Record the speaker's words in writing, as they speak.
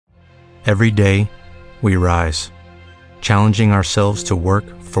Every day, we rise, challenging ourselves to work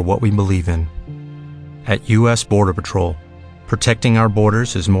for what we believe in. At U.S. Border Patrol, protecting our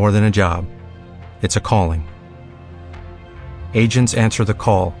borders is more than a job. It's a calling. Agents answer the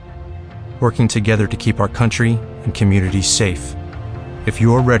call, working together to keep our country and communities safe. If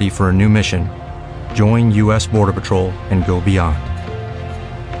you are ready for a new mission, join U.S. Border Patrol and go beyond.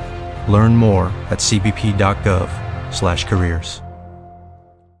 Learn more at cbp.gov/careers.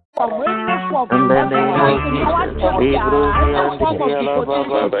 In the name of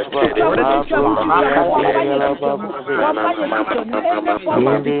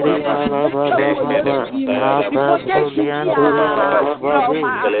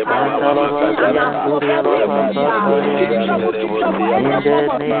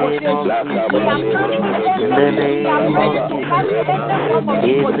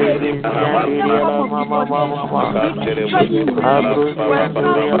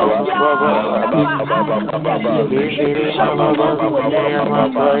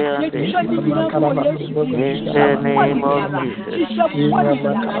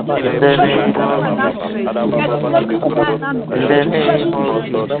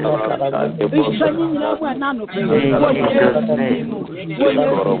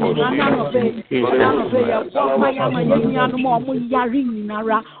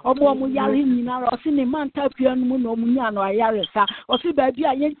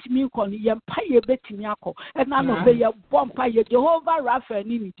Jehovah Rapha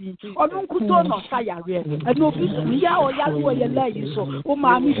Nini, or Uncle no Sayare, and no Bia or Yalu Yelay, so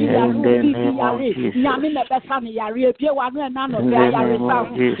Umami Yari, Yamina Bassani Yari, Piawan, and none of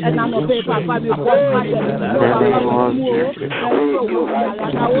Yari, and none of Papa,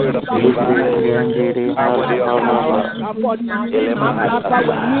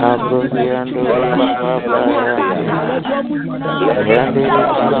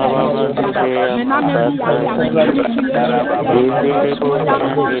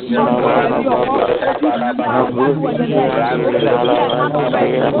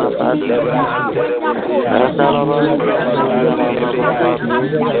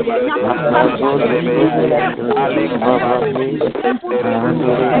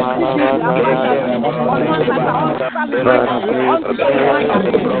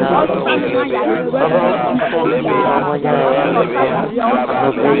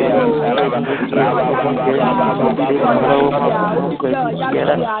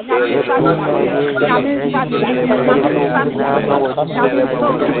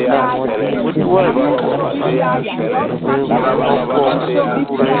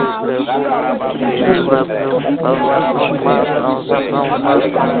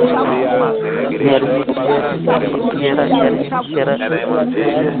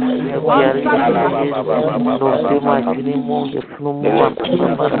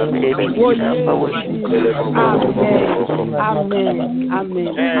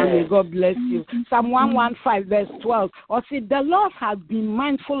 Amen. God bless you. Psalm 115 verse 12. Or see, the Lord has been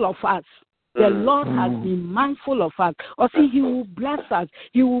mindful of us. The Lord has been mindful of us. Or see, He will bless us.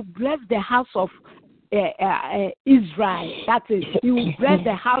 He will bless the house of Israel. That is, He will bless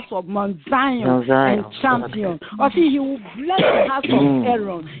the house of Mount Zion and Champion. Or see, He will bless the house of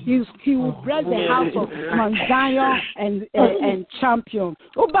Aaron. He will bless the house of Mount Zion and Champion.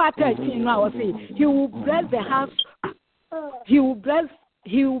 About 13 now, see, He will bless the house. He will bless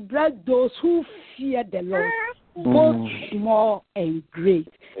those who fear the Lord, both small and great.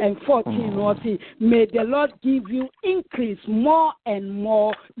 And 14, may the Lord give you increase more and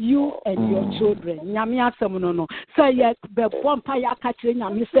more, you and your children. Nyamia semono. Say yet be bompa ya kachire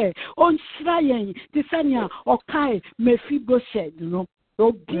nyami say on shrine tisania okai Mephibosheth, no.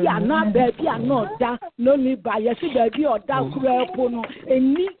 Obi ana baby ana da no ni ba yesi baby oda kura epo no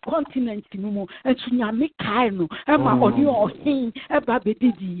any continent no entu nyame kai no e ma oni ohin e ba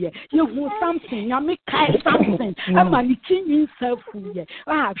bedidi ye you hu something nyame kai something e ma ni chin self ye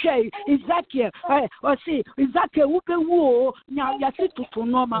hwe Ezekiel o see Ezekiel wo be wo nya yesi tutu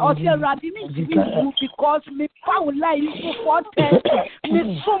no ma o see radi ni jibu because me power lie for 40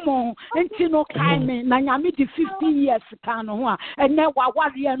 me sumo enti no kai me na nyame di 50 years kan no ho and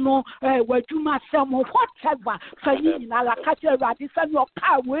warrior no waduma sem whatever fayi na la kache radi send your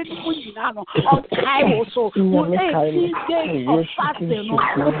car when you no on time also 18 days of fasting no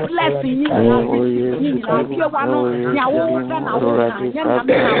blessing ni na pia wano nya wo na wo nya na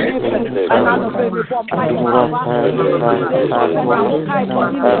me na no baby bomb pai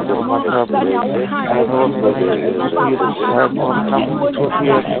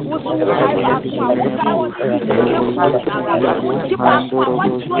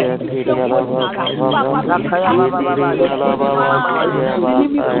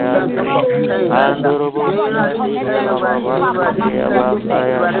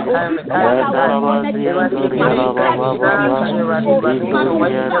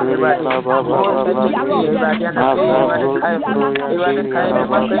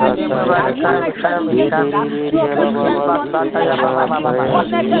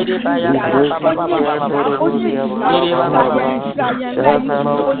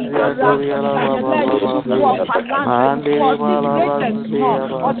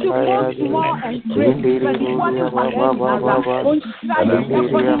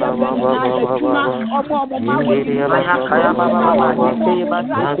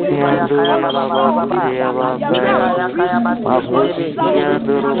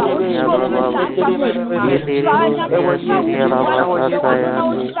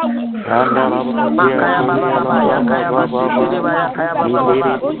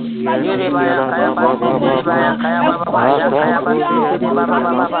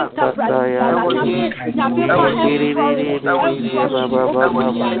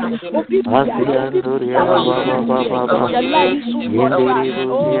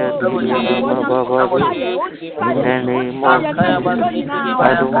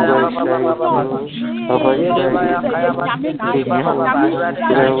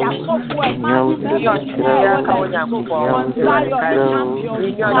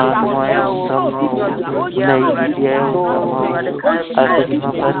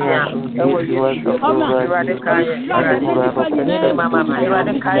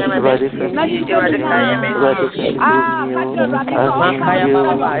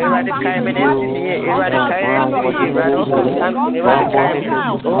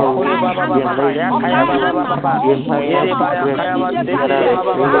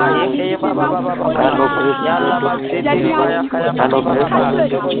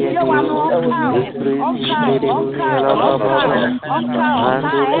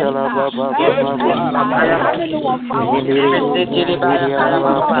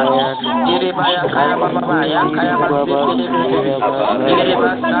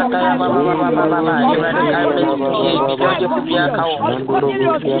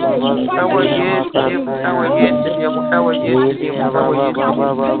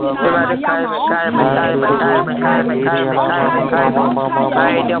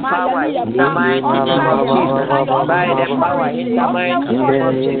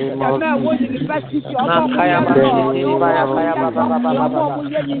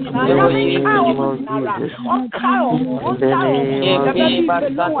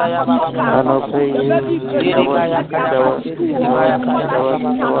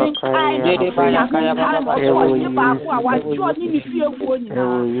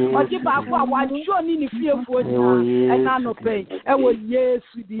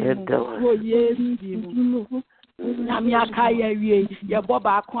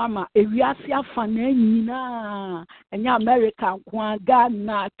America,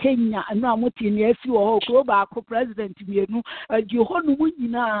 Ghana, Kenya, and now President Jehono,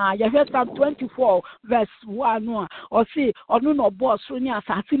 you heard Psalm 24, verse 1, or say, or no boss,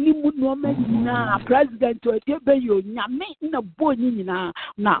 President to Ebeyo, Yame in a bonina,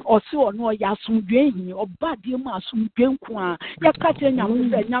 now, or so, no, Yasum Drain, or Badima Sum Drankwa, Yakatan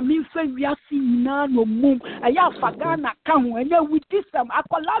Yamin, Yasina, no moon, a Yafagana, come when you with this, I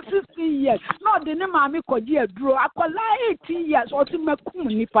call 50 years, not the name I call dear draw, I call 80 years, or to make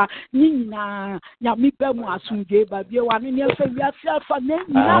Kunipa, Nina, Yami Bemo Asunge, but you are in your yourself and then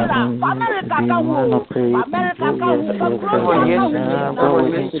America,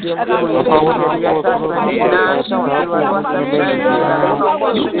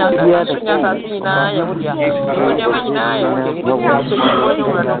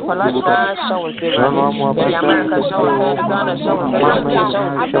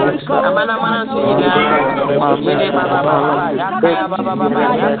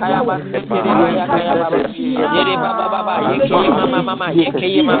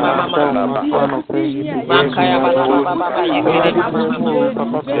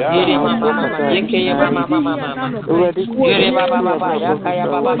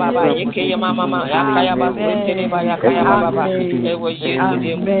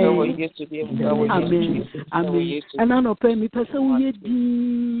 and I know pay me person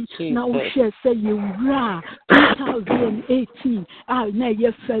now share say you 2018 na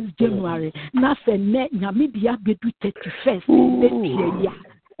year 1st January na say net Namibia be do 31st next year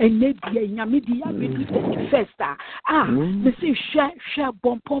and maybe Yamidi Abidu 31st. Me say share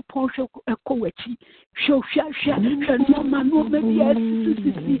bompon show a coachi, show share, no man, no maybe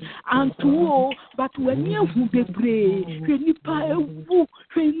and two, but when you be brave, you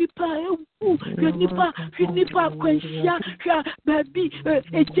nipa kwensia baby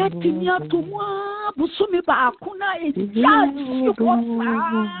ejetinia to mwa busumi ba akuna eja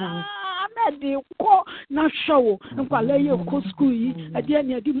na de ko na show nkwale ye ko school yi ade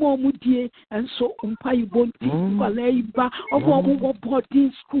ne ade mo mudie enso mpa ibonti nkwale yi ba omo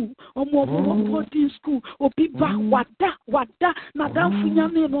boarding school boarding school obi ba wada na dan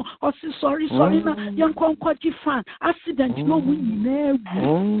funyame no o si sorry na yankwankwaji fan accident no mu nyina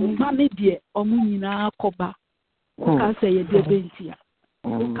ewu mame de omu nyina akoba o ka say ye de bentia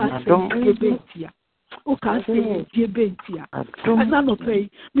o ka say ye bentia ana no pay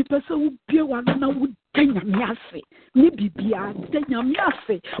me pese wo bie wa na wo tanya miase ni bibia tanya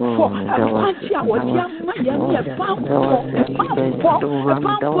miase for party a wo dia ma ya me pampo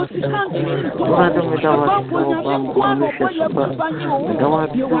si kan to pampo nya me kwa no ko ya banyi o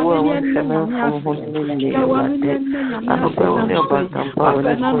bie wa ni na miase ya wa ni na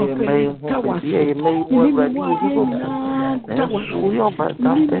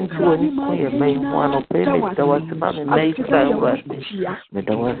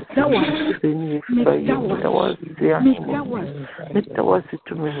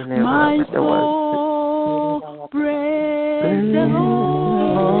my soul, praise the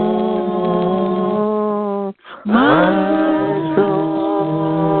Lord. My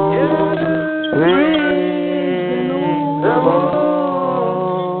soul,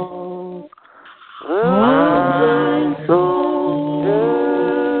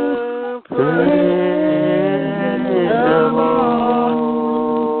 praise the Lord.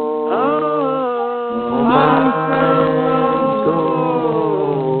 My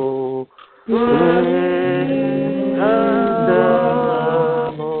soul, praise the Lord.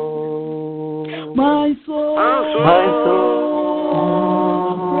 My soul,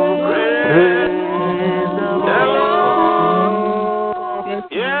 praise the Lord.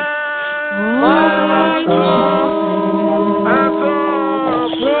 Yeah. My soul, praise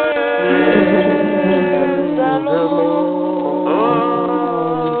the Lord.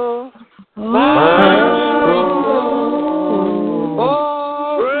 My soul,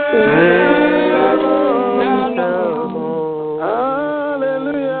 praise the Lord.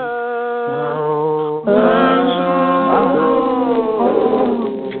 Hallelujah.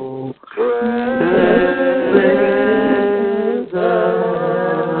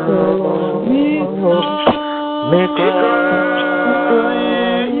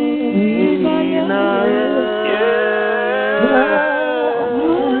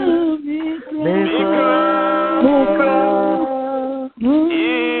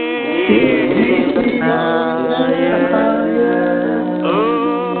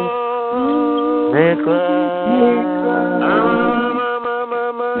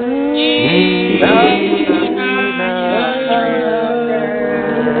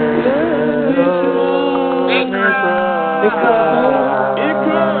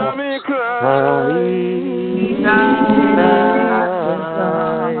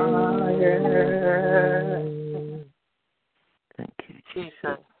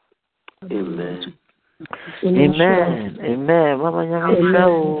 Amen. Mama nyamisha o.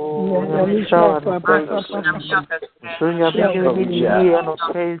 So nyamisha o ni ano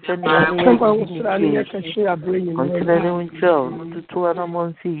pesa ni ani. Kontinere uncho. Tutu ana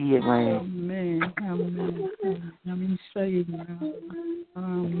monsi ye mai. Amen. Nyamisha ye.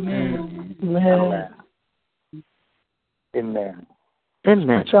 Amen.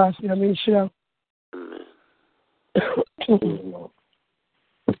 Chance nyamisha.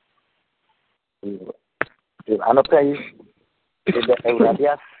 I know pay the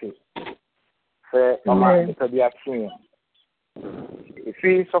Euradia fee. For the action. If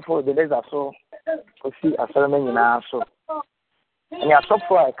we suffer the days or so, we see a ceremony in our so. And you are so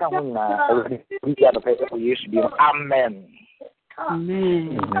far, I can't win now. We got to pay for you to be. Amen.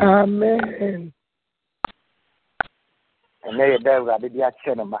 Amen. And then there will be the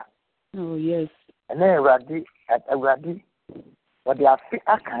action. Oh, yes. And then Radi at Radi, but they are fit.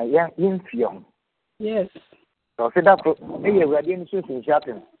 I can't in film. Yes. So that maybe we are doing so in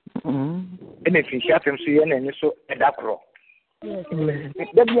shopping. And if you shop him, so you and so a dacro. Yes.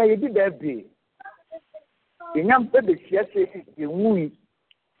 That you did that be. The young baby, yes, you woo.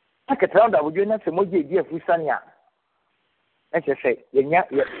 I can tell that we do not so much idea for Sanya. Let's just say,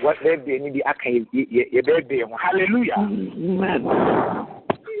 what baby need the arcade, your baby. Hallelujah.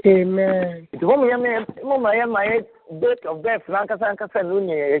 Amen. It's one my date of death, Lancaster,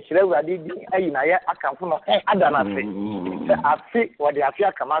 Luni, Shiradi, I come from Adana. I see what the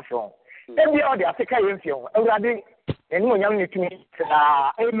Afia come from. Every other Africa info, already, and when young to me,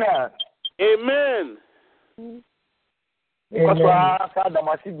 amen. Amen. Because I had a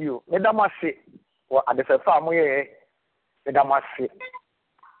massive view, Medamasi, or at the family, Medamasi.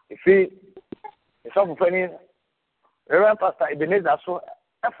 You see, it's all funny. Reverend Pastor Ebenezer, so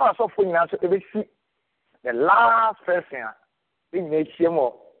I found so funny now to see the last person in the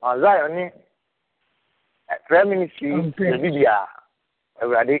Shemo on Zion, Prime Ministry, the Libya,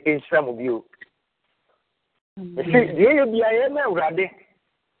 already in some of you. You see, the ABI already.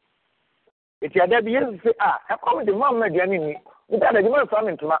 If you are there, you say, I come to Mamma Janini, without a demand from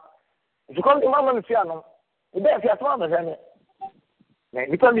him to if you come to Mamma Fiano, you better have Mamma Janini.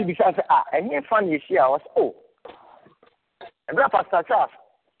 You can be besides, and you find you share was, oh. And that Pastor Charles,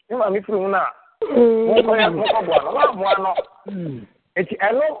 you want me through now. It's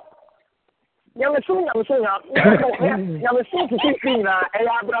a no. Yamasun, to see Fina,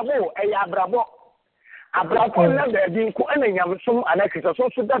 a bravo. A bravo, never being coining Yamasum and Exeter, so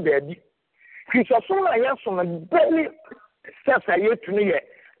should that be. Christopher, I am from a belly steps a year to me,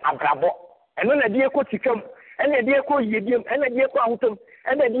 a bravo. And then a dear coticum, and a dear co yidium, and a dear quantum,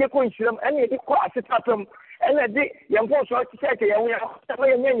 and a dear coincidum, and a dear quasitum. And I did young folks like to say, we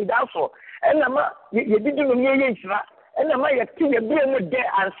are many also. And you didn't know me, and I might kill a beer with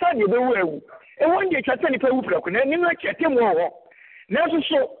there and send you the way. And one day, I tell you, broken, and you know, check him more. Now,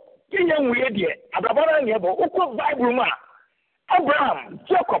 so, young weird yet, Abraham, Bible, Abraham,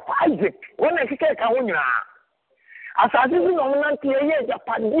 Jacob, Isaac, when I take a winner. As I didn't know,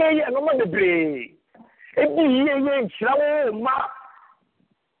 Japan, no matter the bray. It be here, ma.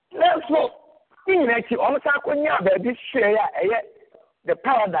 Let's look. Almost baby share the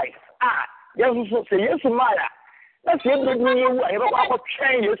paradise. Yes, say yes, Maya. That's it. I have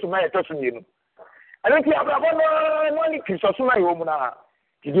change yes, Maya touching you. I don't care about money. Christmas, my woman.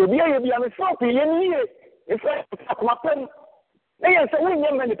 Did you be a floppy? If I come up, they are saying,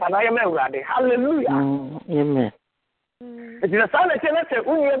 many Panaya, hallelujah. Amen. It is a sign that I said,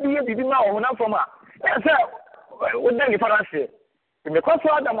 only a baby now, not from her. That's what then if I say. In the course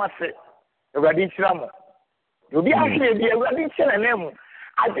of the say. Ready Sram. You'll be actually be a ready name.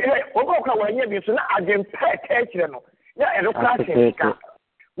 I overcome when you so I didn't pay attention. Yeah, and look at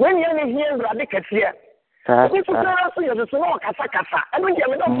when you're here, Radical here. This is also your small Casacasa. I don't get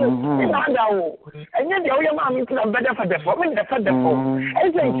it. And yet, your mom is better for the phone, the phone. I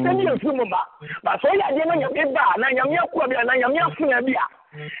say, send you to Mama. But so I didn't get back, and I am your Quabia, and I am your Funabia.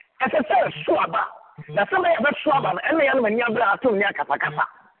 As I said, Swaba. Now, somebody about Swaba, and I am when you're to Yakapacasa.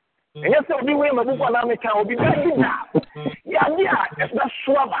 And yes, I'll be wearing my book on America, will be very now. Yeah, it's not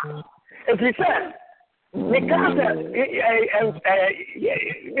Swaba. If he said, because,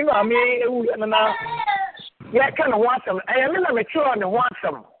 you know, I mean, yeah, kind of want some. I am not mature and want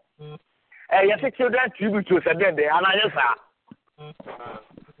some. You take children tribute to a day, and I just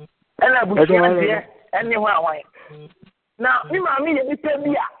and I would say, anywhere. Now, you know, me, you tell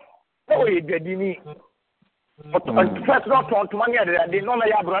me, oh, you did me. But first, not to money, they know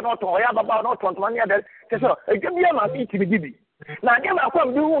my abra, not to Yababa, not to money. So, I give you my eat to be given. Now, I never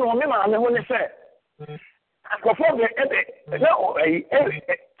come do on me, I want to say. I'm conform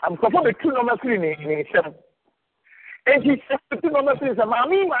I'm conform the 2 number 3 in 7. And he said, 2 number 3 is a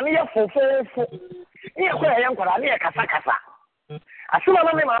mammy, for. Here, where I am, for a near Casa. As soon as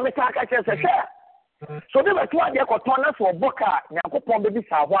I'm a talk, I said, so they were 2 years for Boca, Yankopon, baby,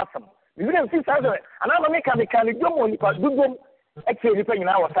 Sawasam. You didn't see something. And I'm a mechanic, you won't do them. Actually, in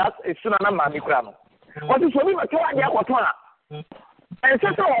our house, it's soon as I'm a micro. What is we were 2 years, and so,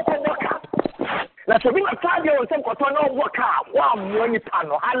 that's what we were 5 years, and Cotono Boca, 1 million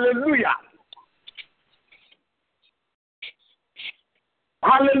panel. Hallelujah.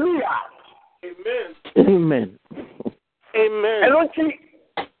 Hallelujah. Amen. Amen. Amen. I don't see.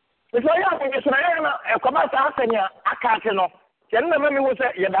 It's like a commercial asset. I can't know. You know, me was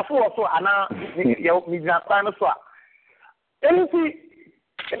a Yadafu so, and now you are trying to swap. And see,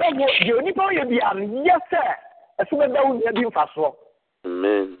 you only know you yes, sir. As soon as you are being fast.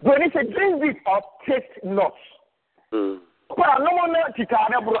 Amen. When it's a drink this or taste not. Well, no one knows to tell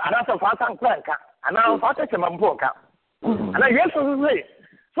you, and that's a fast and crank, and now I'm fast as a mamboka. And I guess to say,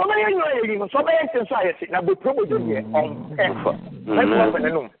 so many you so many society now be probably on effort. Let's open the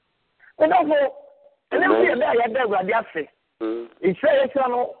room. And also, and then we are there, where they are saying, it's very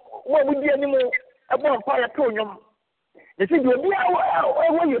what would be any more about fire premium. You see, you'll be our way,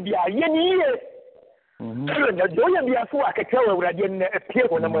 you'll be a year. Joya be a fool, I can tell you, I didn't appear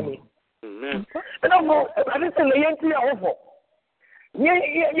on the money. And I'm more, I listen to the empty awful.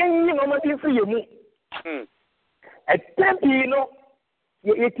 Young woman, for you. At 10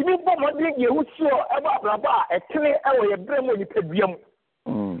 you can be more than you saw about Rabba at 10 hours, a brim when you pay them.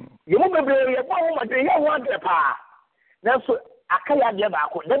 You won't be a bomb, but you want a pa. That's what I can't get back.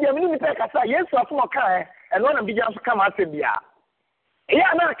 Then you mean to take a say, yes, of my car, and one of the young come out in the air. Yeah,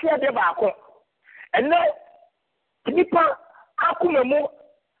 I'm not clear the back. And now, people, I come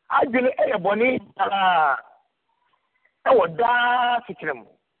I didn't a bonnet. I would die to them.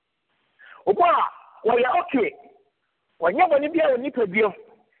 Oh, well, okay. When you're going to be able to be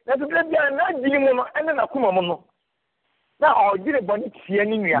that's a good not dealing with and then I come on. Now, I did a bonnet here.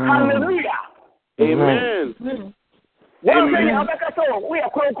 Hallelujah. Amen. One day, we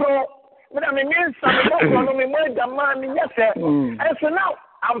are crow. But I mean, yes, sir. And so now,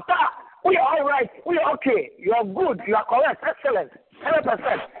 I'm far. We are all right. We are okay. You are good. You are correct. Excellent.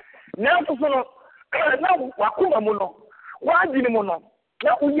 100%. Now, now, Wakuma Mono. Why did you know?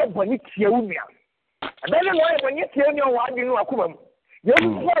 Now, we are bonnet here. And then when you tell me what you know, Wakuma, you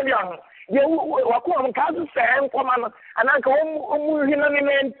are young. You Wakuma can't say, and I go him and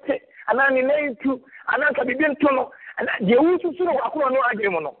I name to, and I can be built to know, and you also know Wakuma no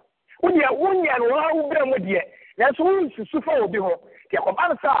argument. When you are 1 year, wow, dear. That's who is super will be home. The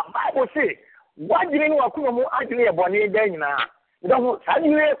Bible say, why didn't you Wakuma actually a bonnet then now? You don't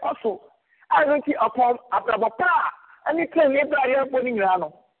suddenly also. I don't see upon after Papa, and you can live by your body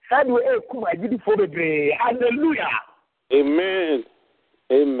now. Sadly, I did it for the day. Hallelujah. Amen.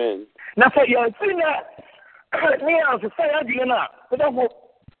 Amen. Now, for your sinner, me as a fire dinner, but the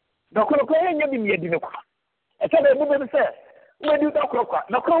Korean you didn't. I said, I moved and said, where do you talk?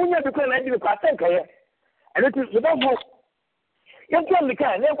 No, Korean because I did a think here. And it is without hope. You tell me,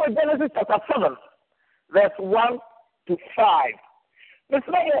 can you Genesis chapter 7, verse 1 to 5.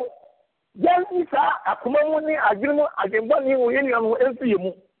 Mr. Mayor, yes, I come on, I can buy you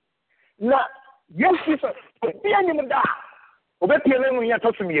in na yes Jesus be anyim da obepie na mu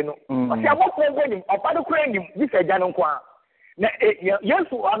yato so mienu o se abofo ngonim opado kura nim bi se gya no kwa na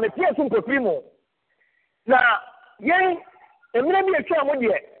yesu amepie so mpoprimo na yen emire bi etwa mo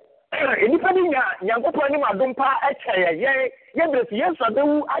de enipa bi nya nyankopɔ nim adompa ɛkyɛ yen bresi yesu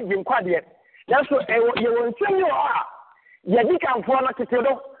abewu agyenkwa de na so ye won nsɛm a ye di kanfo na tete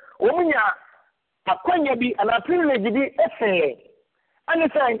do wo munya akwanya bi ana privilege bi efe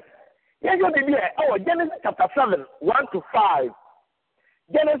and say yes, Genesis chapter 7, 1 to 5.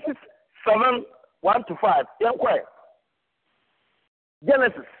 Genesis 7, 1 to 5.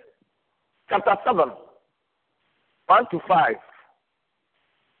 Genesis chapter 7, 1 to 5.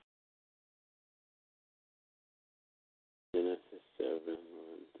 Genesis 7, 1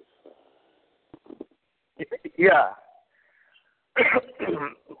 to 5. Yeah.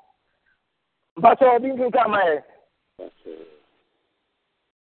 But I didn't come here.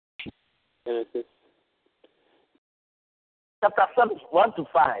 Genesis chapter 7, 1 to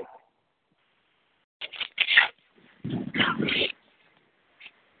 5.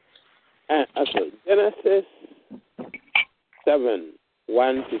 Okay. Genesis 7,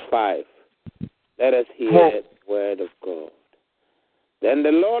 1 to 5. Let us hear the word of God. Then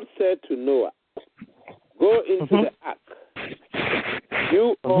the Lord said to Noah, go into the ark,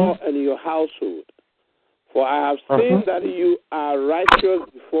 you all and your household, for I have seen that you are righteous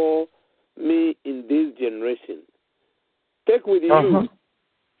before me in this generation. Take with you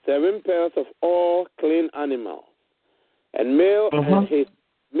 7 pairs of all clean animals, and male and his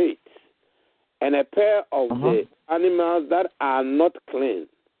mates, and a pair of the animals that are not clean,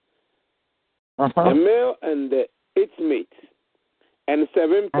 a male and its mates, and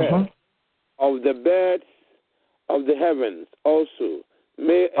 7 pairs of the birds of the heavens also,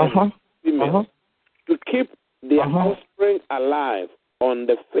 male and female, to keep their offspring alive on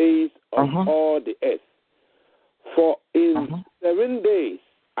the face of all the earth. For in 7 days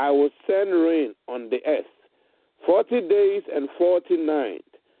I will send rain on the earth, 40 days and 40 nights,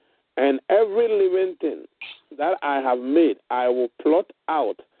 and every living thing that I have made I will blot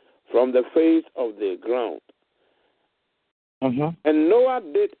out from the face of the ground. And Noah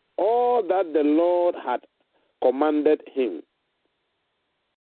did all that the Lord had commanded him.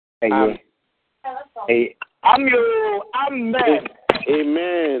 Amen. Amen.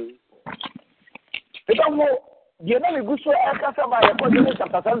 Amen. You know, we go so after my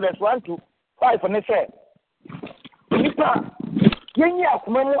chapter 7, verse 1 to 5, and they say, Nipa, Yenya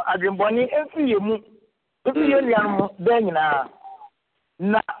Kumamu Adrimboni, every year, every year, then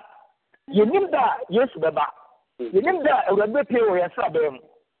na, you name that, yes, Baba, you name that, a red pay or a suburb.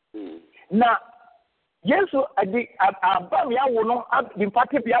 Na, Yesu adi abam ya wo no di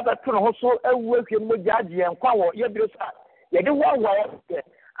pati bia beto no so ewu ahwe mo jaade enkwa wo ye biro sa ye de wo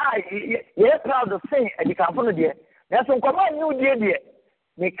ye proud of saying adi kanfo no de na so nkoma nyu de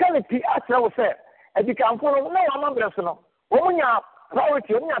me kanti atra wo se adi kanfo no na wa mabreso no wo nya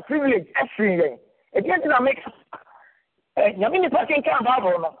priority wo nya privilege afrin yen adi enti na make nyame ni pati kan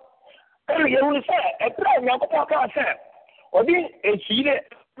Bible no ye wu se e pra nya ko ka se odi echire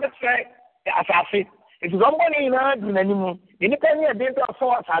let's say asase. If you don't want to do anything, you need to be able to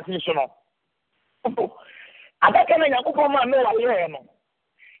afford satisfaction. I can't even go for my no idea.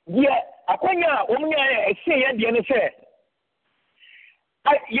 Yeah, I can't only say at the end of it.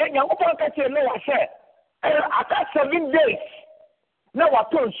 I yet young people can say no, I said. I got 7 days. Now I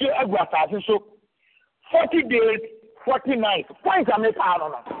told you I got so 40 days, 40 nights. Points I make out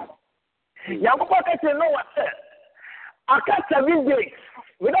on them. Young people can say no, I said. I got 7 days.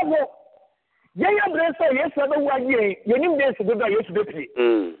 We don't know. Yaya Bresa, yes, I know 1 year. You need this to do that. Yes, baby.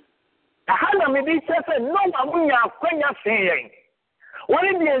 I had a maybe said, no, I'm not saying. What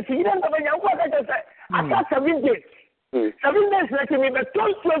in the end, you don't have a young one. I got 7 days. 7 days, let me, but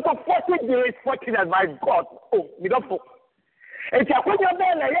 40 days, 40 days, my God. Oh, you don't know. It's a good job,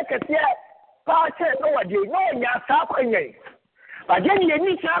 then I can see a no idea. No, you're suffering. But then you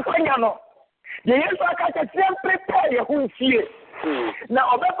need suffering. The years I can prepare your own fear.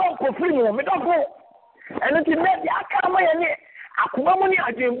 Now, about free me don't go. And it's in that I come in here. I come on here.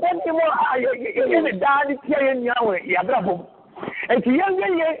 I didn't want you more. You daddy telling Yahweh, Yabrabo. And the young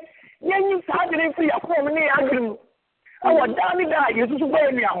started for your home near Agrim. I want daddy die. You just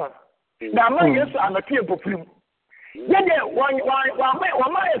wear me out. Now, my yes, I'm a clear for free. Then, one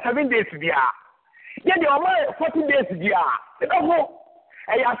 7 days, dear. Then, 40 days, dear. You don't go.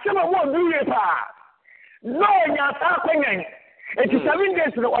 And I still won't do it. No, you're talking. It is 7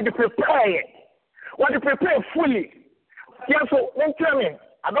 days what to prepare fully. Yes, so don't tell me.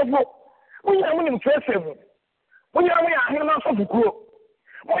 I don't know. When you are in person, when you are in a house of grow,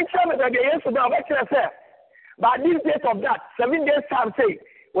 when tell me that the answer about what I said. But this date of that, 7 days time say,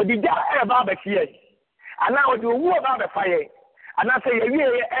 what did that air about the fear? And now you war about the fire. And I say,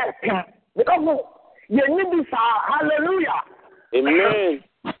 yeah, because you need this, hallelujah. Amen.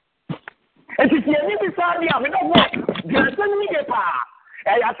 And if you need this idea, we don't want. There's a media power.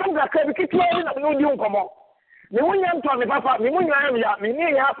 And I think that can keep playing up no new come on. The one young Tommy Papa, the one you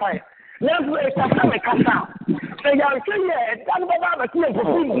near happen. Let's wait for some cassa. Say, I'm saying, I'm about to kill for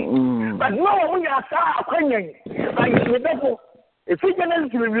people. But no, we are so clinging. But you don't. If we can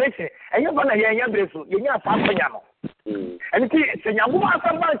have a relation, and you're going to hear your vessel, you're not something. And if you say, I'm going to have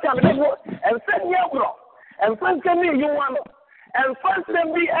and send your and first tell me you want. And first, let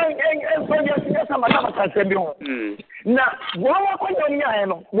me and for your some other person. Now, what are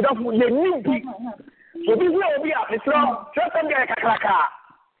you without your new people? So this will be a strong, just a cracker.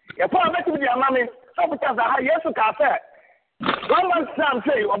 Your father to be a mammy, so because I have yes to cafe. 1 month time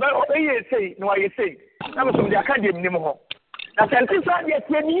say, or about a year say, no, I say, that was from the academy anymore. Now, since yes,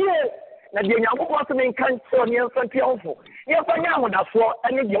 10 years, that the young woman can't so near something awful. You're fine now with that for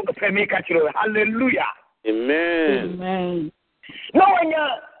any young family catcher. Hallelujah. Amen. Amen. No,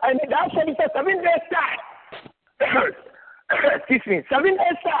 and that's what it says 7 days time. Excuse me, 7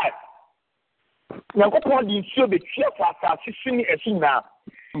 days time. Now, what point do you show the chair for assisting a thing now?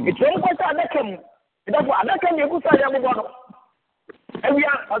 It's very good that I can. Therefore, I can be good for everyone. And we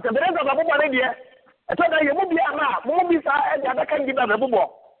are at the rest of the body. I thought that you would be a man, movies are and I can give a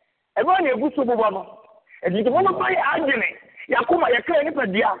bubble. And when you go to the bubble, and you want to buy argument, Yakuma, you can't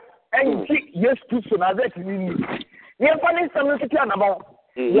even dear, and yes, to so now that you you're finding some security about.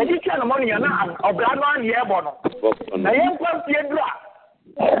 You did tell the money and a brand one year bono. Now, you can't see a drop.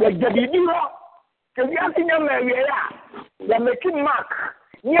 Like the video, because you have seen them where we are. You're making mark.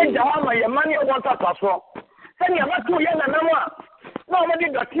 Near Jama, your money wants to pass off. Then you have 2 years and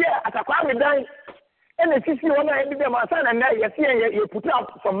nobody got here at a crime day. And the city owner and my son and I, you put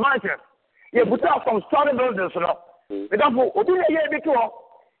out some mountains. You put out some story buildings. Without open a year before.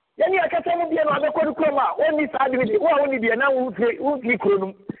 Then you can tell me another Kodukoma, only side with you, only be now who be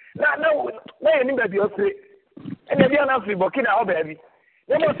Kronum. Now, where anybody else say, and then you're not free, Burkina or baby.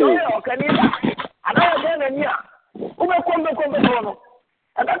 Then you say, oh, can you? And I again, and yeah, who will come.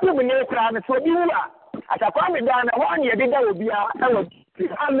 And that's when you're crying for you. As a family down 1 year, that will be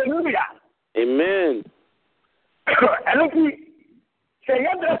a hallelujah. Amen. And if you say, you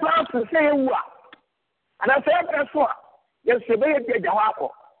have the plans to say, and I say, that's what. Yes, you may get the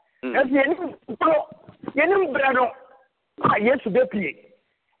waffle. As you know, brother, yes, to be.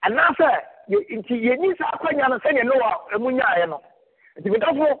 And now, sir, you need to say, you know, Munya. If you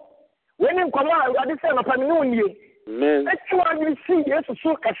don't know, when in command, I descend upon you. Let's try to see yes,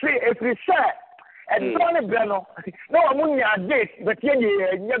 so can say every share. And Donny Breno, no ammonia date, but ye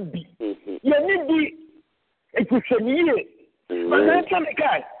be. Ye need be a Christian year. But then tell me,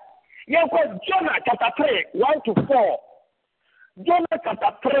 guys, you have Jonah chapter 3, 1 to 4. Jonah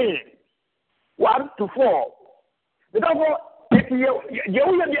chapter 3, 1 to 4. Therefore, if you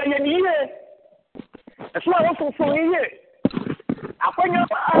will be a year, as well as for a year. Upon your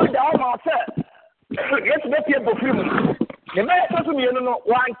down myself, let's make people free. The man says to me, you know,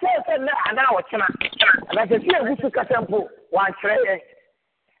 one chance and now what's not. And I can see a whistle temple, one tray.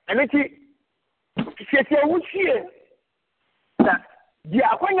 And it is a here. The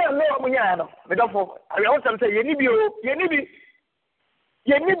Aquania no Muniano, but therefore, I also say, you need be.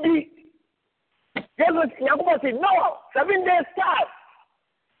 Yes, no, 7 days start.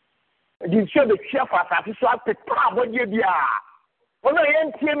 You should be careful as you swap the power you be. When I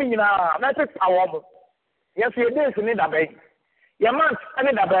ain't teaming now, that's a power. Yes, your days in a bay. Your months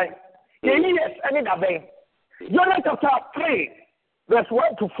and a bay. Your years and a bay. Jonah chapter 3, verse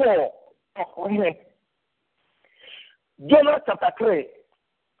 1 to 4. Jonah chapter 3,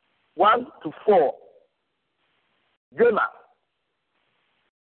 1 to 4. Jonah.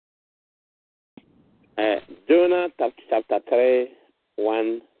 Jonah chapter 3,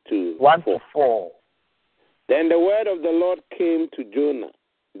 1 to 4. Then the word of the Lord came to Jonah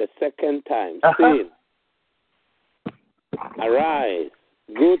the second time, saying, Arise,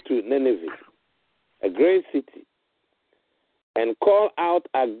 go to Nineveh, a great city, and call out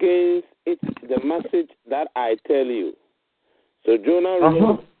against it the message that I tell you. So Jonah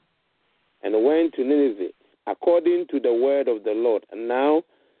rose and went to Nineveh, according to the word of the Lord. And now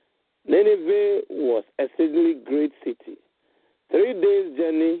Nineveh was a exceedingly great city, 3 days'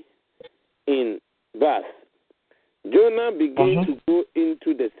 journey in Bus. Jonah began to go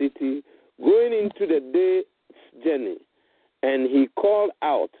into the city, going into the day's journey, and he called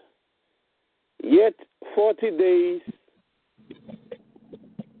out, Yet 40 days,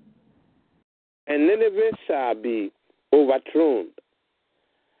 and Nineveh shall be overthrown.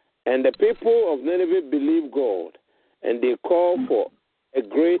 And the people of Nineveh believed God, and they called for a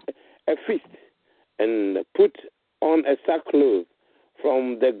feast, and put on a sackcloth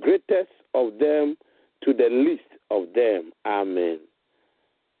from the greatest of them to the least of them. Amen.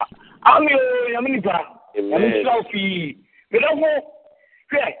 Amen.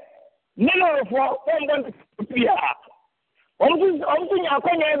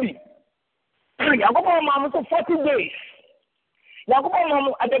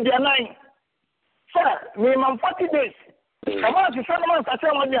 Sir, we 40 days. I'm going to send them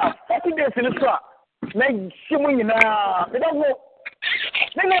 40 days in the truck. Make Simon, we don't know.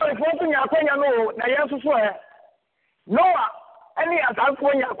 Then I was wanting Yakonia, no, Nayan swear. Noah, any as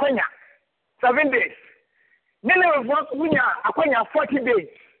Alconia, 7 days. Then I was wanting Aquania 40 days.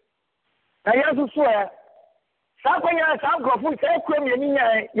 Nayan swear. Sakonia, Sanko, Equim,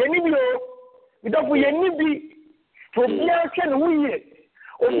 Yanibio, without we any to be a we.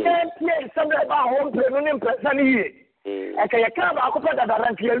 Okay, something about home training person here. I can't occupy that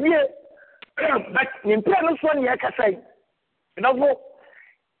around here. But in Penus one year, I say, you know,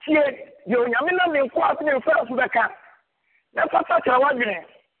 here, you're not in quarter in first with a cat. That's what such a wondering.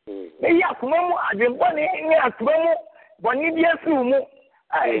 They have no, I've been born in Yakmo, Bonibia Sumo.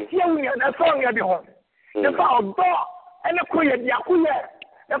 I hear me and that's all you're behind. The power door and a queer Yakuya.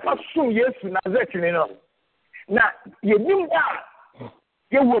 That's what soon years to Nazareth, you know. Now, you knew that.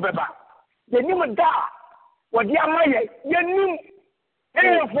 You will be back. You knew that. What the Amaya, you knew.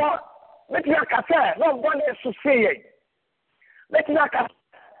 Therefore, let me say, no one is to say it. Let me say,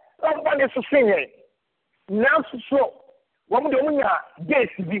 no one is to say it. Now, so, what would you days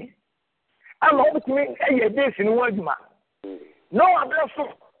be? I'm hoping to make a days in one man. No, I'm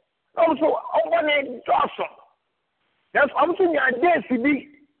also, one is awesome. That's something your days to be.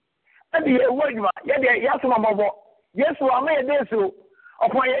 And the word, yes, Mamma, yes, I made this.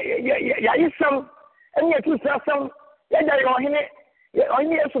 Upon some, and yet you sell some,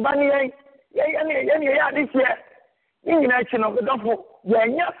 only a Subani, this year, in action of the duffel, you're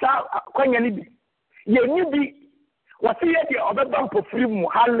not quite any. You need what the idea of a bump of freedom.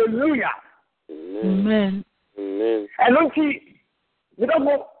 Hallelujah. Amen. And don't see the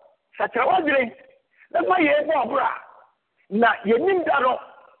double such a wondering. That's why you're bra. Now, you need that,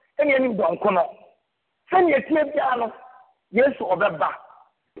 and you need don't come up. Send your piano, yes, or the back.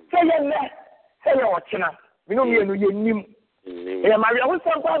 Say your watching us. We know you knew. And my own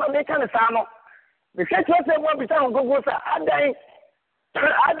son, they can't sound. The church was one beside Google. I die.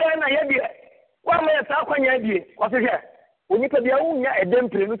 One man, what is here? When you put your own a damn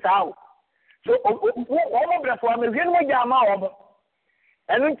place out. So omo brefo am hwe no gya ma omo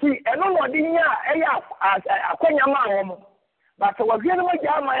eno nti eno no de nya eya akonya ma omo but wa hwe no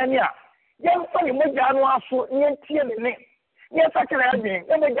gya ma ya ye mfa ni mogya no aso nye tie ne ye sakira ya bin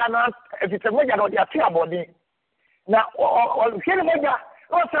ye mogya na efite mogya no de atia body na hwe no mogya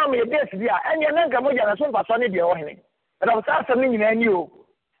o sam ye base bia enye na nga mogya na so mfa so ne de o hene na o sa sam ni nyina ni o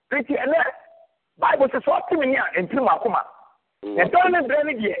pretty ene Bible says what me nya entirim akoma na don ne bre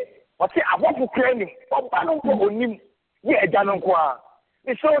ne de o se abofu kra ni o ba no ko onim ye eja no nko a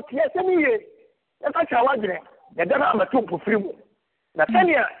ni so tie se ni ye ya ka cha wadire ya dana amato pofiri mu na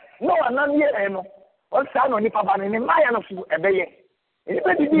tania no anan ye no o sa no nipa ba ne ma ya no fu ebeye ni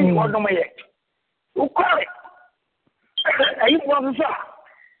be di ni wo no ye o kware ayi mo so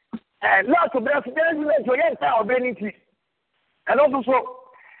lot of breath there is no ye ta obenity and also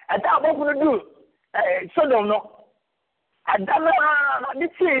at that abofu no do Sodom no adana di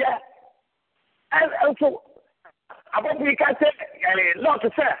tie ya and so abofu ka se lot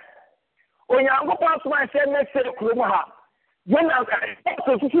say onyango pa so ma se na se kuromo ha yena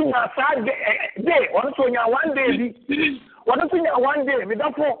so so na sa day on so nya one day bi on so nya one day me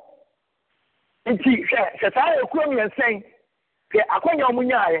dafo nti se sa e kurom ye sen ke akonya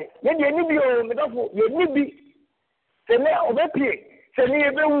omunya ye de ni bi o me dafo ye ni bi se me obepie se ni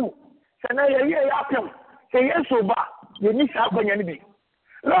ye bewu se na ye ye apem se yeso ba ye ni sa akonya ni bi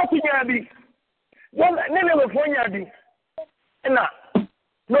lo tinya bi yena ne le fo nya bi na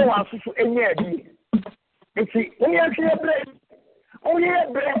no one so enye bi enti when you see a bread only a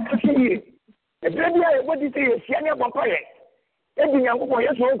bread to see a bread ya what did you see any papaye e bi nyankopon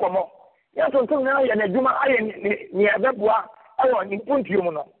yeso nkomo yeso ntom na ya na djuma aye ni abeboa awo ni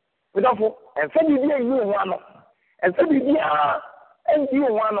puntium no witafo en fa bi bi yi ho ano en fa bi bi a en bi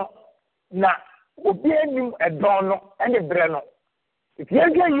ho ano na obi anim edon no ene bre no if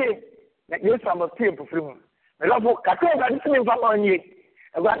you get ye na yeso am pie pofiri mu witafo kakọ ga disi mi fa ma onye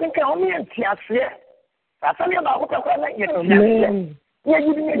I think I only have tears. I tell you about what I like. You're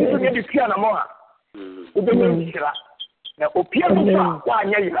giving me the piano more. You don't need to. Now, Opiano, why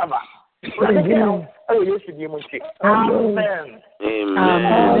you have a oh, you should be much. Amen.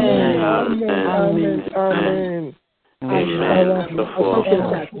 Amen.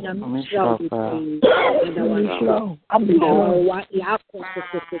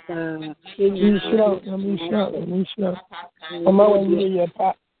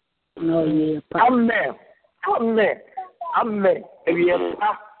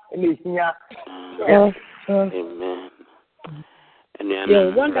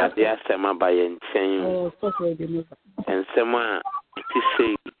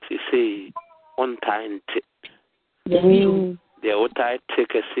 The what I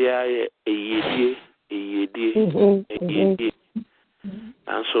take a year,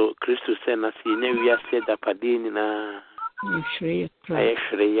 and so Christus sent us in every said that Padina, I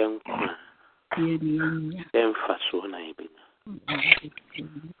actually young then for so naive.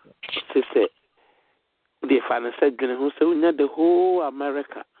 She said, the final said, who said, the whole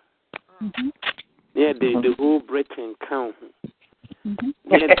America, yeah, the whole Britain count.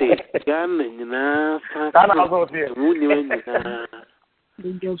 Ghana,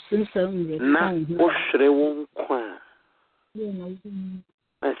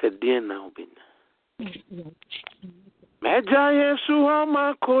 I said, dear now, Majaya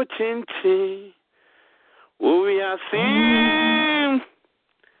Suhama Cochinchi, we are seeing,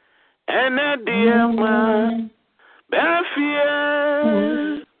 and a dear man,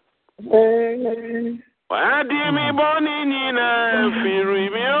 Bafia. Why did me born in a fear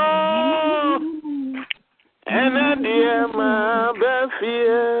and a dear ma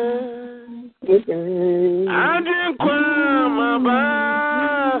Bafia? I drink my ba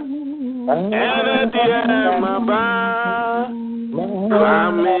and a dear ma ba.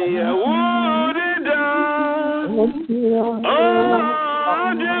 Family, a wooded oh,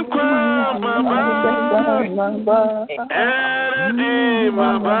 drink my ba and a dear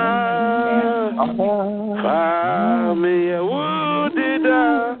ma ba. Family, wooded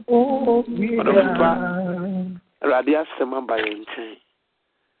Radia Sama by Enchain.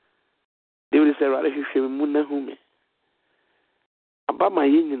 They will say, rather, if you muna hume. About my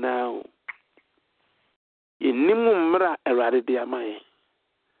yin now. In Nimumra, a radidia my.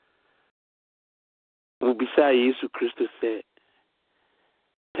 Will be say, Jesus Christ said,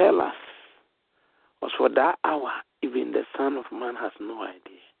 tell us, was for that hour, even the Son of Man has no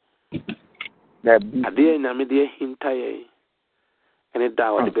idea. A dear Namidia Hintaye, and a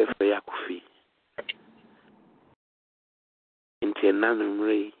dower the best for Yakufi. Into a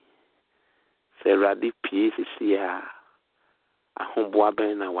nanum say Radi P.C.C.A. a homeboy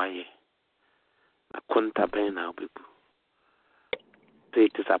ben away. Akonta ben na obebu. So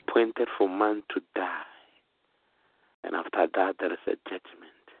it is appointed for man to die. And after that, there is a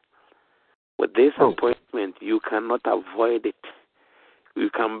judgment. With this appointment, you cannot avoid it. You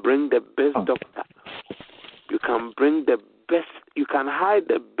can bring the best doctor. You can bring the best. You can hide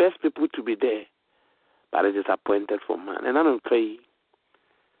the best people to be there. But it is appointed for man. And I don't pray.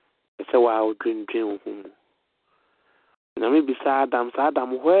 I say, wow, dream. And I may be Adam,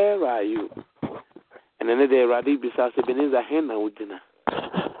 where are you? And then they ready besides Ebenezer Hena Ujina.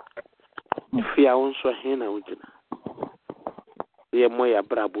 If you are also Hena Ujina. We are more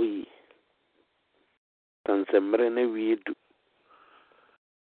brabui. Tansembrene we do.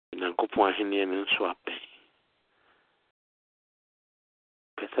 Nankopon Hena and swap.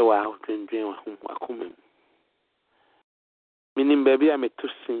 Pesa wow, dream, wakumim. Meaning, baby, I'm a to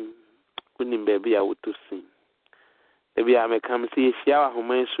sing. Meaning, baby, I would to sing. Baby, I may come see a shower who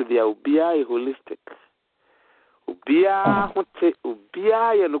may should be a holistic. Ubia,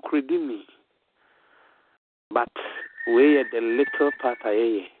 and credimi. But we are the little part I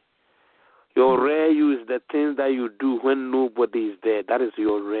hear. Your rare you is the things that you do when nobody is there. That is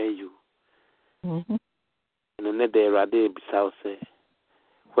your rare you. And then they rather be say,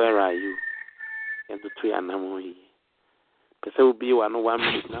 where are you? And the tree anamoi. Pese ubi wa no 1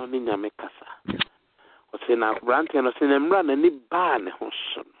 minute na oni nyame kasa. O se na branti no se nemra na ni ba ne ho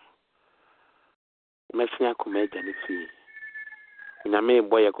so. Mesia komeja ni fi. Nyame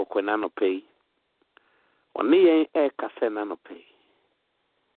boye kokona no pei. Oni yen e kasa na no pei.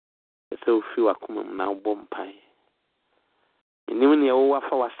 Pese ufi wa kuma na obom pai. Enimu ne wo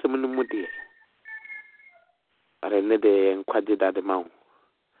wafa wasem no mu de. Are ne de nkwaje dade mawo.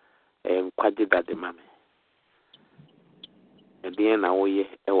 Nkwaje dade mame. Ediye na woye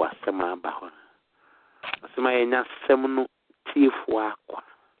e wasema aba ho. Asema yenya sem no tiefo akwa.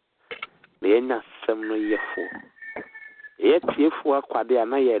 Na yenya sem no yefo. Ye tiefo akwa de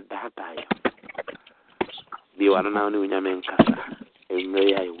na ye dada yo. Di wana na oni unyame nkasa.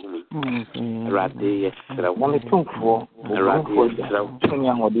 Emre ya yumi. Rade yesra. Wale tumfo. Rade yesra.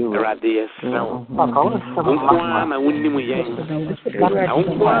 Rade yesra. Unkwana unimu ye.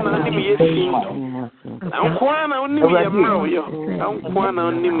 Unkwana unimu yesi. Unkwana unimu ye mro yo. Unkwana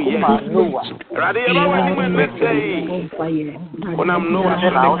unimu ye. Rade yeba wanimu nete. Unam no wa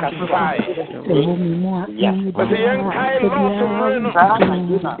kasai. Basi yankai loso mreno.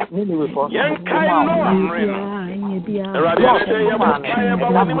 Yankai loa mreno. Rade yeba I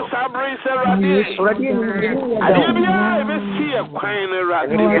baba ni musabri se radi. Adibia ebe si e kwan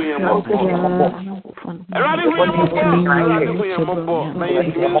radi hu yambo. Radi hu yambo na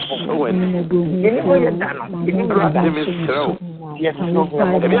yetimi so wen. Radi mi sro.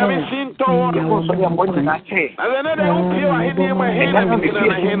 Ebi ami sinto ko so yambo na che. Alena de upi wa hidi ma hena mi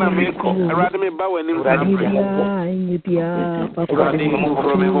na hena mi ko. Radi mi ba weni musabri. Radi mu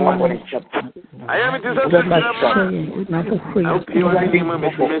from me ho. I am it is a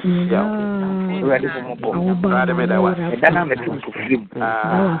ready for more. Rather, me that was. Then I'm a two to him.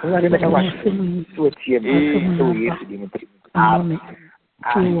 Rather, better watch to a team. So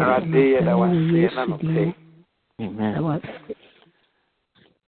yesterday.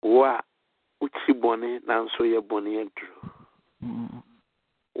 Wa uchi boni nanso ye boni edru.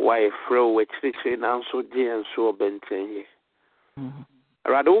 Why fro we chiche nanso di enso bentenye.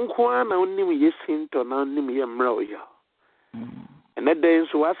 Rather unkwa na unim yesinto na unim ye mro yo. And that day,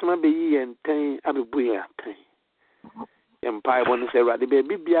 so as my baby and ten, I be boy at ten. Empire one say, rather be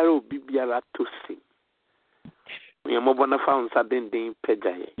biara to sing. We are mobile found sudden day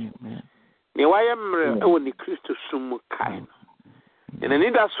pejaye. Near why am only Christo sumu kind. And I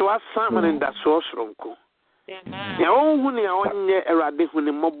need that so as salmon and that sauce ronco. Now, only on ye a rabbit when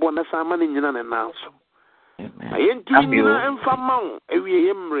the mobile salmon in an announce. I ain't doing and from mount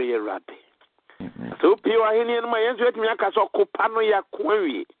every emry a rabbit. So pure Indian my answer to me a caso copano ya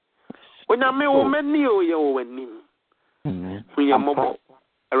query. When I may woman near you when you. We are mobile.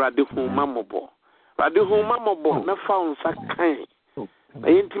 A radical mammobo. Radical mammobo, no found such kind. I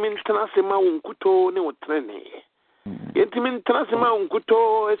intimate Tanasima uncuto no trene. Intimate Tanasima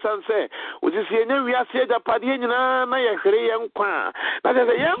uncuto, as I say, which is here we are said a padina, Naya Korean qua. That is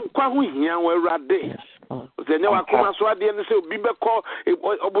a young qua who here were radi. The new Akuma Swadi and so Bibeko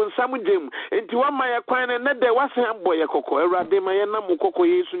Obun Samujim. Into one my acquaintance, and there was a boy a coco, a radimayana Mukoko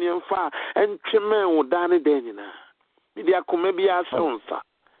Yesunian far, and Chimen or Danny Denina. Media Kumebia Sonsa.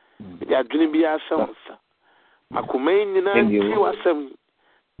 Media Junibia Sonsa. Makumena, you was some.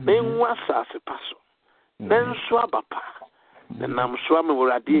 Then was as a passo. Then Swabapa. Then I'm swamming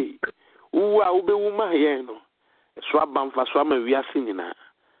with a day. Ua Ube Uma Yeno. A swabam for swamming we are singing.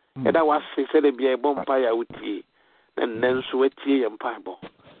 Yɛda wase sɛ de bia ɛbɔ mpa ya wotie na nnɛ nso watie yɛ mpaebɔ.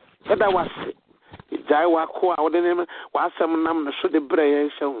 Yɛda wase gyae wako a wode ne wasɛm nam ne so de brɛ yɛn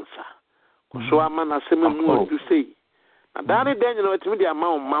hyɛ wo nsa. So ama n'asɛm mu ɔdu sei. Na daa ne dɛn nyina watumi de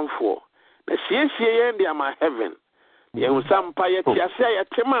ama wo manfoɔ. Na siesie yɛn de ama heaven. Yɛn nsa mpa yɛte ase a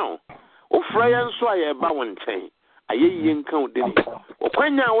yɛte ma wo. Wofrɛ yɛn nso a yɛba wo nkyɛn. Ayɛ yie nka wo deni.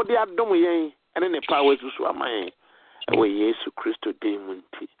 Ɔkwanya a wode adom yɛn ɛne ne pa wasusu ama yɛn. Ɛwɔ Yesu Kristo din mu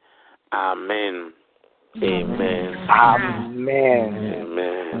nti. Amen. Amen.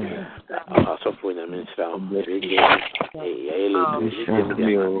 Amen. Also for the minister.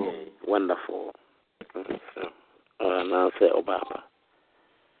 Wonderful. Now say Obama.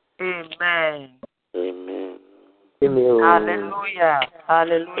 Amen. Amen. Hallelujah.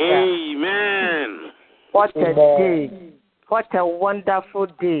 Hallelujah. Amen. What a day. What a wonderful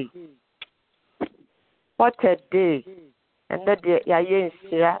day. What a day. And that day, I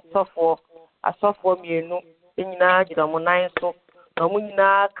so for a software menu in Najamunan so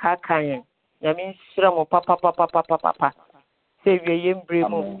Namuna Kakayan. Yamin Shram papa. Save your yam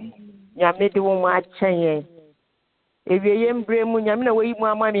bremu. Yamid woman chain. If your yam bremu, Yamina way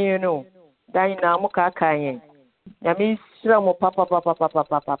more money, you know. Dina Mukakayan. Yamin Shram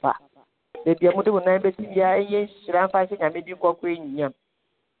papa. The Diamudu will never see ya, Shram fashion Yamidu Queen Yam.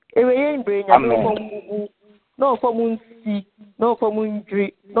 If your yam bring no for moon see, no for moon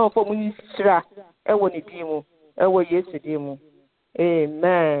drink, no for moon stra. I want it, Demo. I want yesterday.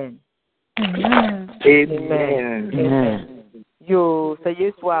 Amen. Amen. You say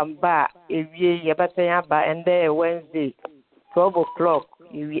yes, one bar, if ye ever say about and there Wednesday, 12 o'clock,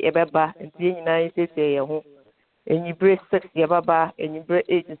 if you ever bar, and 9 say, and you break 6 yababa, and you break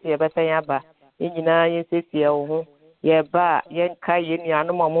 8 to say about sayaba, and you 9 say, yeah, bar, yen kayin,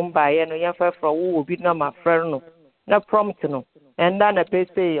 yanuma mumbai, and your friend for who will be not my friend, no prompt no, and then a pay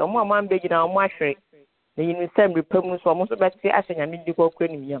say, oh, my man begging our mashery. The uniform repugnance for most of us asking a medical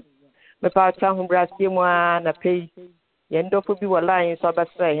queen. My father who brought him one a pay. Yendo for you lying so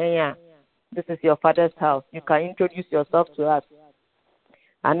best say, hey, this is your father's house. You can introduce yourself to us.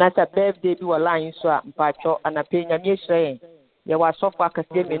 And as a birthday, you are lying so, Pacho, and a paying a mere saying, you are so far as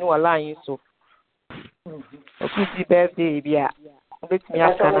they know a lying so. Okay, birthday, yeah. Let me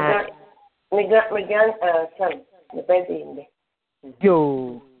ask my grandson, the birthday in there.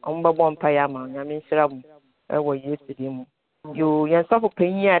 Yo. One payama, I mean, Sram, I was used to him. You, yan suffer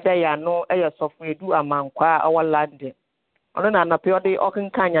penny a day, I know a software do a man qua our land. On an appeal, often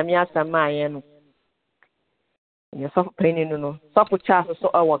can Yamiasa Mayan. You suffer penny, no, suffer charges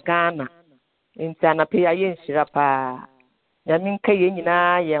so our Ghana. In San Apia, yen Shirapa. Yamin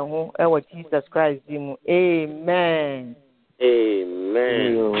Kayina, Yahu, our Jesus Christ, Amen.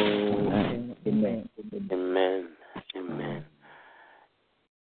 Amen. Amen. Amen. Amen.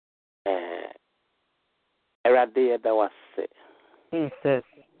 Erade da wase. Jesus.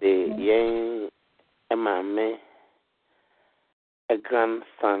 The young mame a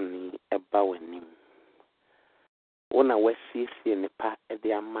grandson a bawenim. One a wesi in the part of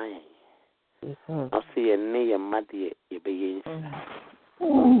their mind. I'll see a near muddy ebay.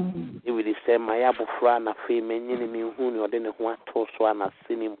 It will say my abu frana female enemy who or didn't want to swan as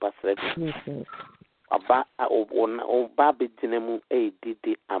sinning passet. Aba o baby dinemu e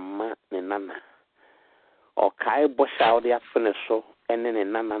didi ama ne nana o kai bosha o de afene so ene ne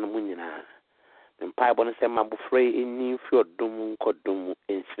nana no nyina mpa bo ne se mabofre eni fi odum nkodum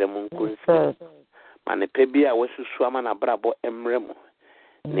ensremu nkonsi ma ne pe bia wasusu ama na brabo emremu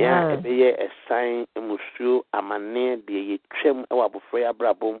ne a ebeye esan emusuo amane de ye twem e wabofre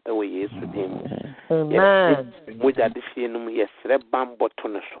abrabo e we Yesu dim amen moja de fienum yesre bambo to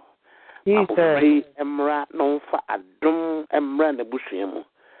ne so Jesus emra no fa adum emra na busuamu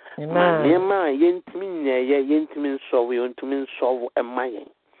amen nema yentimi nyeye yentimi nsowo yentimi nsowo emayen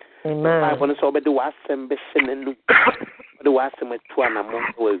amen ba bono so obede wasem be senenu de wasem atu anamo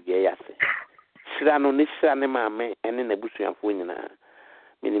wa wie yase sira no ne sira ne maame ene na busuafo nyina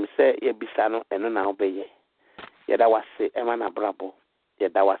minim se ye bisa no eno na obeye ye da wase ema na brabo ye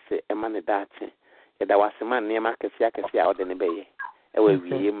da wase ema ne daate ye da wase man nema kesi a ode ne beye ewe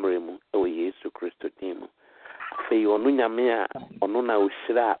wie mremu ewe Yesu Kristo dimu afi onu nyame a onu na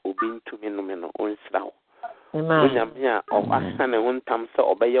osira obi ntumi no me no onsira wo amen nyame a obasa ne hontam se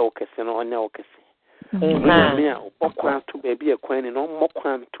obeye okese no onya okese amen nyame a obokwan to baabi ekwan ni no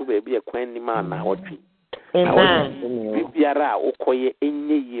mokwan to baabi ekwan ni ma na wotwi amen biara okoye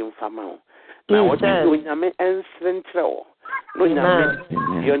enye yi mfama wo na wotwi nyame ensre ntre wo no nyame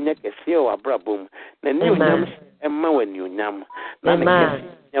yonye kese o abrabom na ni onyam emma wani onyam na ne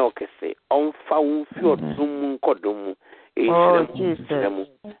kese okese onfa wo fi odum nkodum e mu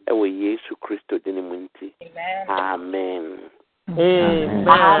Ewe Yesu Kristo dini munti. Amen. Amen.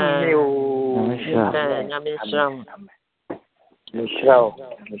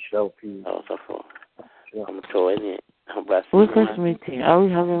 Workers meeting. Are we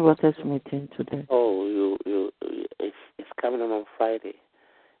having workers meeting today? Oh, it's coming on Friday.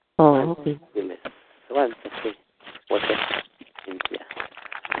 Oh, okay. Once workers India.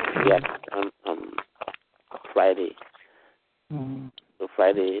 Yeah, on Friday. So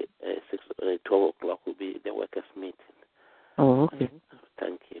Friday, 12 o'clock will be the workers meeting. Oh, okay.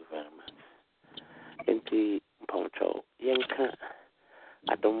 Thank you very much. Inti Poncho, Yanka,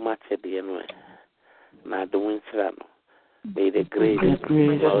 I don't match at the end. Now the winter. May the grace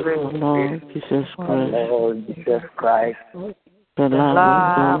of Lord Jesus Christ, Lord Jesus Christ, the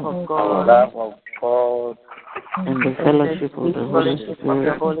love of the God, love of God, and the fellowship of the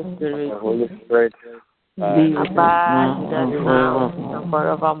Holy Spirit, be with us now and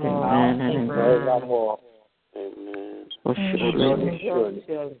forevermore. Amen and forevermore. Amen. For surely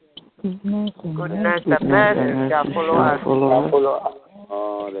Goodness and mercy shall follow us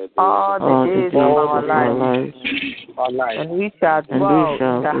All the all the days of our lives, life. and we shall dwell in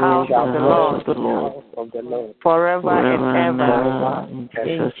the house of the Lord forever and ever.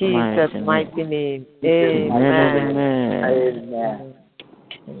 In Jesus' mighty name. Amen. Amen.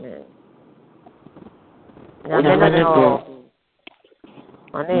 Amen.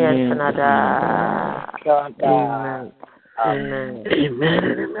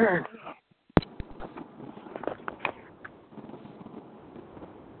 Amen.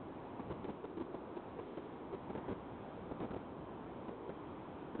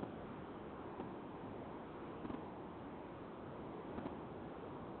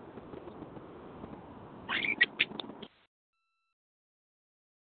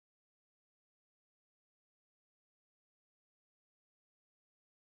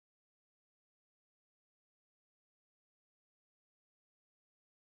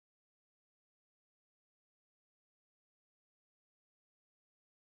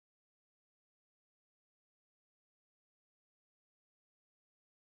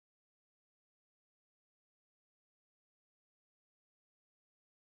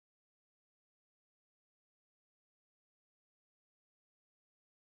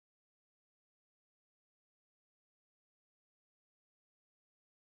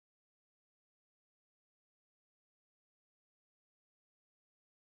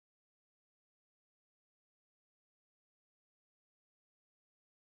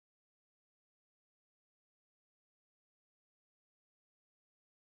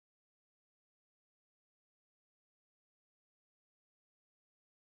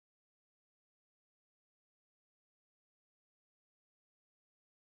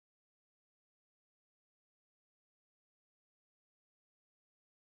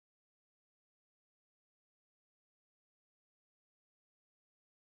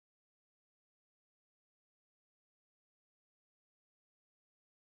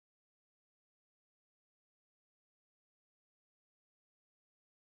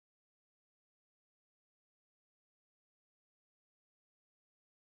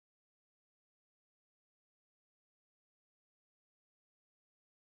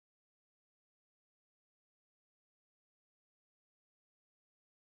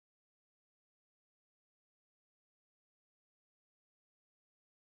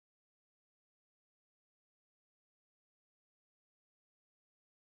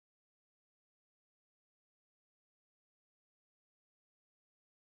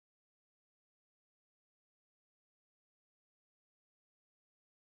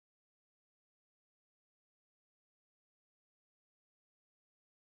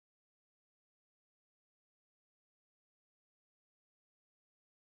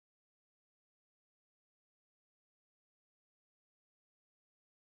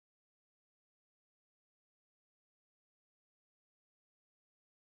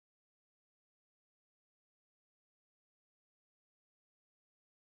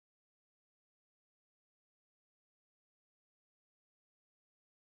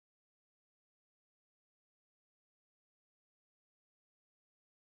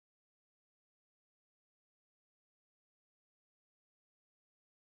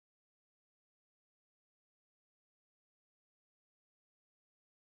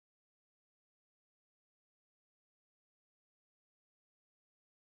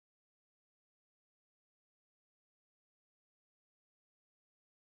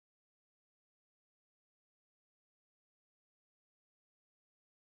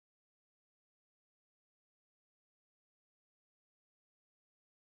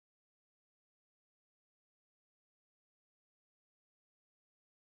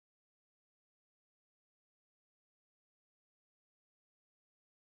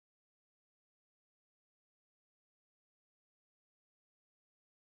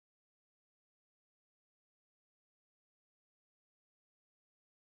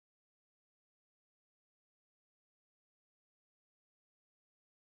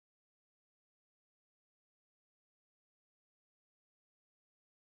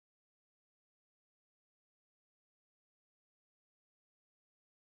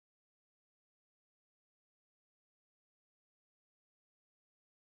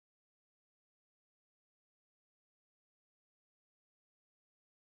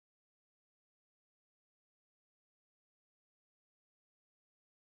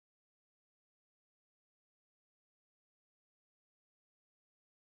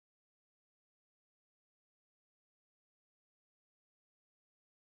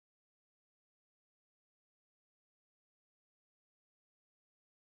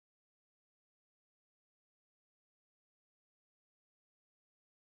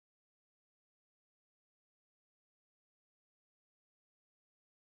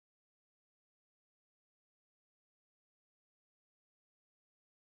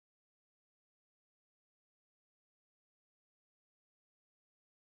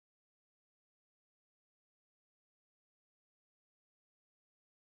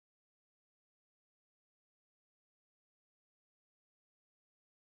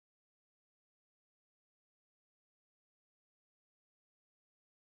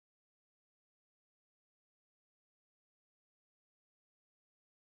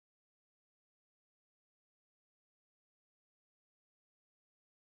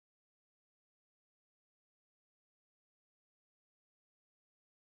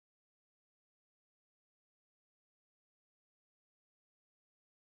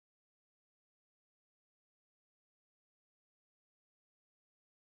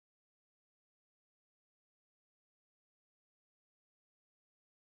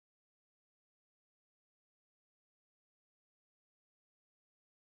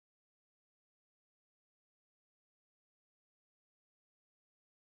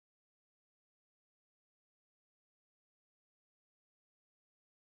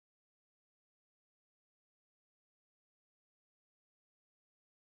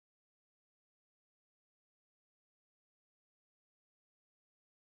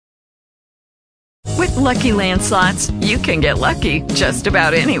 With Lucky Land Slots, you can get lucky just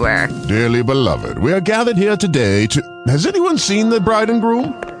about anywhere. Dearly beloved, we are gathered here today to... Has anyone seen the bride and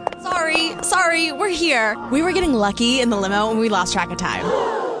groom? Sorry, we're here. We were getting lucky in the limo and we lost track of time.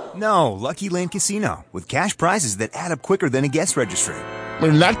 No, Lucky Land Casino, with cash prizes that add up quicker than a guest registry.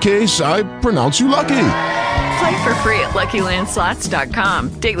 In that case, I pronounce you lucky. Play for free at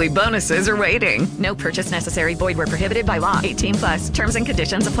LuckyLandSlots.com. Daily bonuses are waiting. No purchase necessary. Void where prohibited by law. 18+. Terms and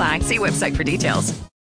conditions apply. See website for details.